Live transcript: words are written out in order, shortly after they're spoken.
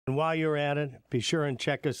And while you're at it, be sure and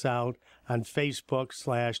check us out on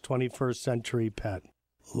Facebook/21st Century Pet.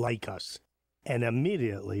 Like us and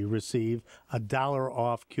immediately receive a $1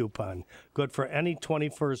 off coupon, good for any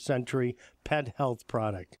 21st Century Pet Health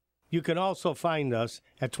product. You can also find us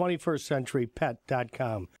at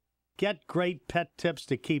 21stcenturypet.com. Get great pet tips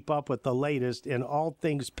to keep up with the latest in all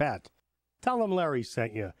things pet. Tell them Larry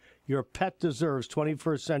sent you. Your pet deserves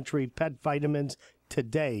 21st Century Pet vitamins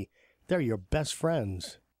today. They're your best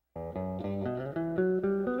friends. I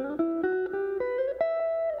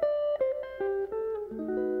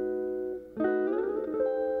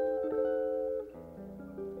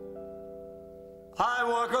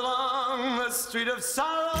walk along the street of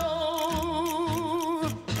sorrow.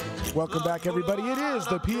 Welcome back, everybody. It is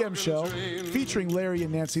the PM Show featuring Larry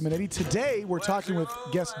and Nancy Manetti. Today, we're talking with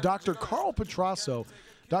guest Dr. Carl Petrasso.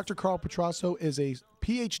 Dr. Carl Petrasso is a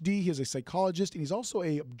PhD. He is a psychologist, and he's also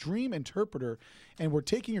a dream interpreter. And we're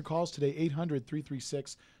taking your calls today,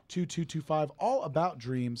 800-336-2225, all about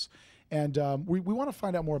dreams. And we want to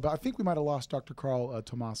find out more about, I think we might have lost Dr. Carl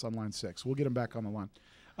Tomas on line 6. We'll get him back on the line.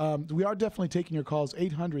 We are definitely taking your calls,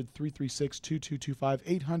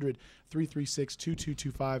 800-336-2225,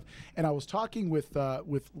 800-336-2225. And I was talking with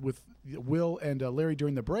Will and Larry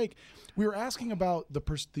during the break. We were asking about the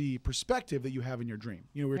perspective that you have in your dream.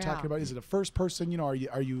 You know, we were talking about, is it a first person? You know,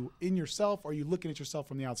 are you in yourself? Or are you looking at yourself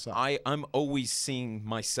from the outside? I'm always seeing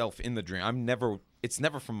myself in the dream. It's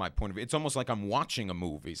never from my point of view. It's almost like I'm watching a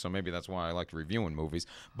movie. So maybe that's why I like reviewing movies.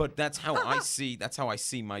 But that's how I see. That's how I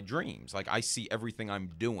see my dreams. Like I see everything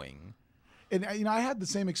I'm doing. And you know, I had the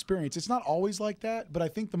same experience. It's not always like that, but I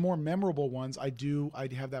think the more memorable ones, I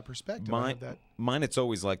have that perspective. Mine, it's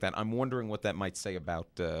always like that. I'm wondering what that might say about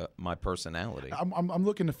my personality. I'm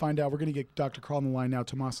looking to find out. We're going to get Dr. Carl on the line now.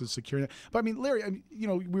 Tomas is securing it. But I mean, Larry, you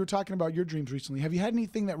know, we were talking about your dreams recently. Have you had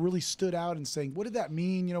anything that really stood out and saying, what did that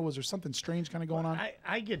mean? You know, was there something strange kind of going on?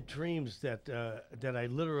 I get dreams that I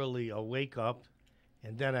literally wake up,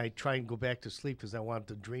 and then I try and go back to sleep because I want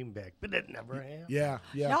the dream back, but it never happens. Yeah.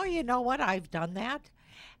 No, you know what? I've done that,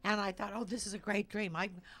 and I thought, oh, this is a great dream.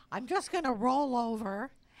 I'm just going to roll over,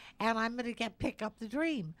 and I'm going to pick up the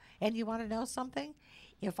dream. And you want to know something?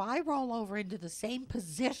 If I roll over into the same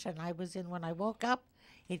position I was in when I woke up,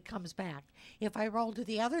 it comes back. If I roll to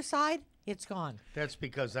the other side, it's gone. That's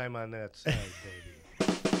because I'm on that side, baby.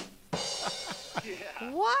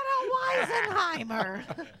 What a Weisenheimer.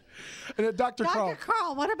 Dr.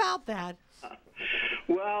 Carl, what about that?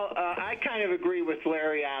 Well, I kind of agree with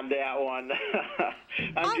Larry on that one.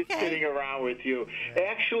 I'm just kidding around with you.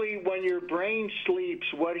 Actually, when your brain sleeps,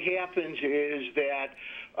 what happens is that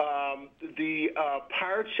the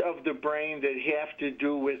parts of the brain that have to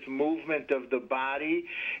do with movement of the body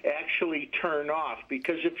actually turn off.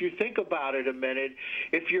 Because if you think about it a minute,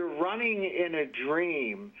 if you're running in a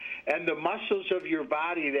dream and the muscles of your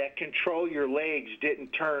body that control your legs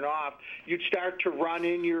didn't turn off, you'd start to run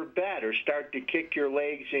in your bed or start to kick your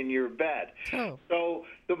legs in your bed. Oh. So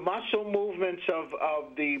the muscle movements of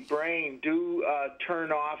the brain do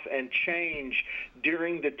turn off and change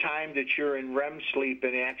during the time that you're in REM sleep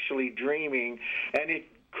and actually dreaming. And it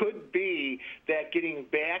could be that getting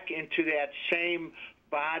back into that same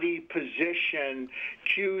body position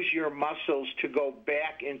cues your muscles to go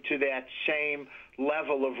back into that same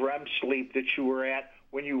level of REM sleep that you were at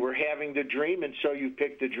when you were having the dream, and so you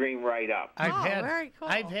pick the dream right up. Very cool.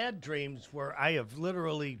 I've had dreams where I have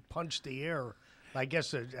literally punched the air. I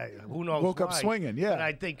guess who knows? Woke up swinging, yeah. And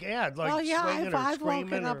I think, swinging if or I've screaming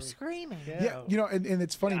woken up screaming. Yeah, you know, and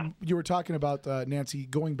it's funny, you were talking about, Nancy,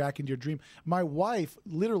 going back into your dream. My wife,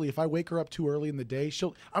 literally, if I wake her up too early in the day,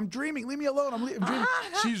 I'm dreaming, leave me alone, I'm dreaming.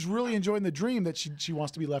 She's really enjoying the dream that she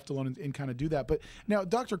wants to be left alone and kind of do that. But now,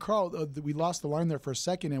 Dr. Carl, we lost the line there for a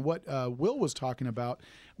second, and what Will was talking about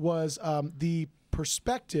was the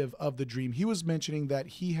perspective of the dream. He was mentioning that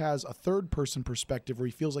he has a third-person perspective where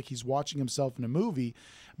he feels like he's watching himself in a movie,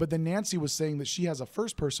 but then Nancy was saying that she has a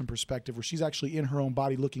first-person perspective where she's actually in her own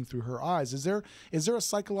body looking through her eyes. Is there a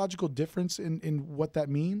psychological difference in what that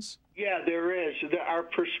means? Yeah, there is. Our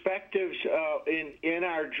perspectives in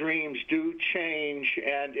our dreams do change,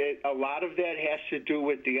 and a lot of that has to do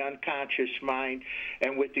with the unconscious mind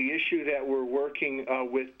and with the issue that we're working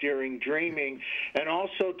with during dreaming. And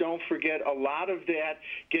also, don't forget, a lot of that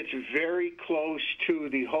gets very close to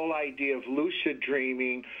the whole idea of lucid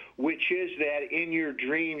dreaming, which is that in your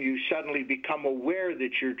dream you suddenly become aware that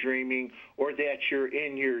you're dreaming or that you're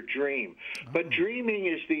in your dream. But dreaming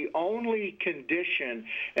is the only condition,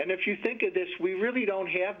 and if you think of this, we really don't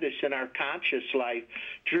have this in our conscious life.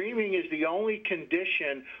 Dreaming is the only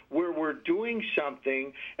condition where we're doing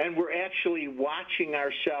something and we're actually watching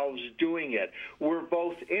ourselves doing it. We're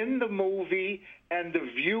both in the movie and the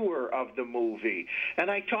viewer of the movie.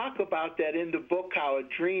 And I talk about that in the book, how a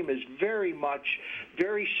dream is very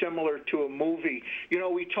similar to a movie. You know,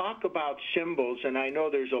 we talk about symbols, and I know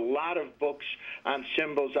there's a lot of books on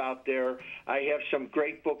symbols out there. I have some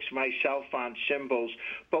great books myself on symbols.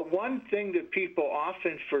 But one thing that people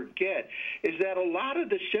often forget is that a lot of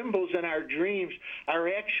the symbols in our dreams are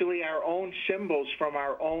actually our own symbols from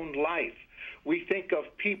our own life. We think of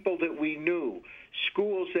people that we knew,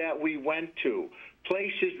 schools that we went to,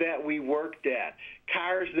 places that we worked at,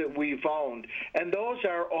 cars that we've owned, and those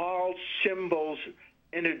are all symbols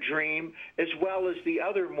in a dream, as well as the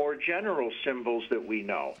other more general symbols that we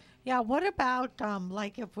know. Yeah, what about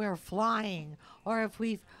like if we're flying or if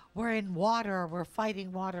we're in water or we're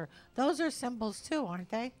fighting water? Those are symbols too, aren't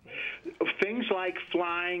they? Things like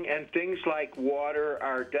flying and things like water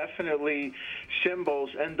are definitely symbols,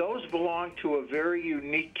 and those belong to a very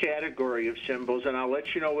unique category of symbols, and I'll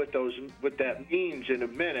let you know what that means in a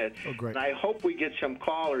minute. Oh, great. And I hope we get some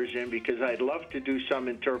callers in because I'd love to do some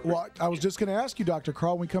interpretation. Well, I was just going to ask you, Dr.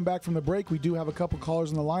 Carl, when we come back from the break, we do have a couple callers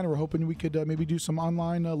on the line, and we're hoping we could maybe do some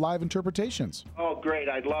online live interpretations. Oh, great.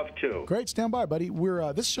 I'd love to. Great. Stand by, buddy.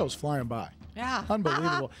 This show's flying by. Yeah.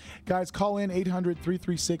 Unbelievable. Guys, call in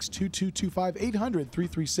 800-336-2225,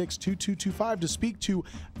 800-336-2225 to speak to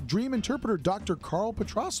dream interpreter Dr. Carl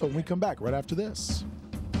Petrasso when we come back right after this.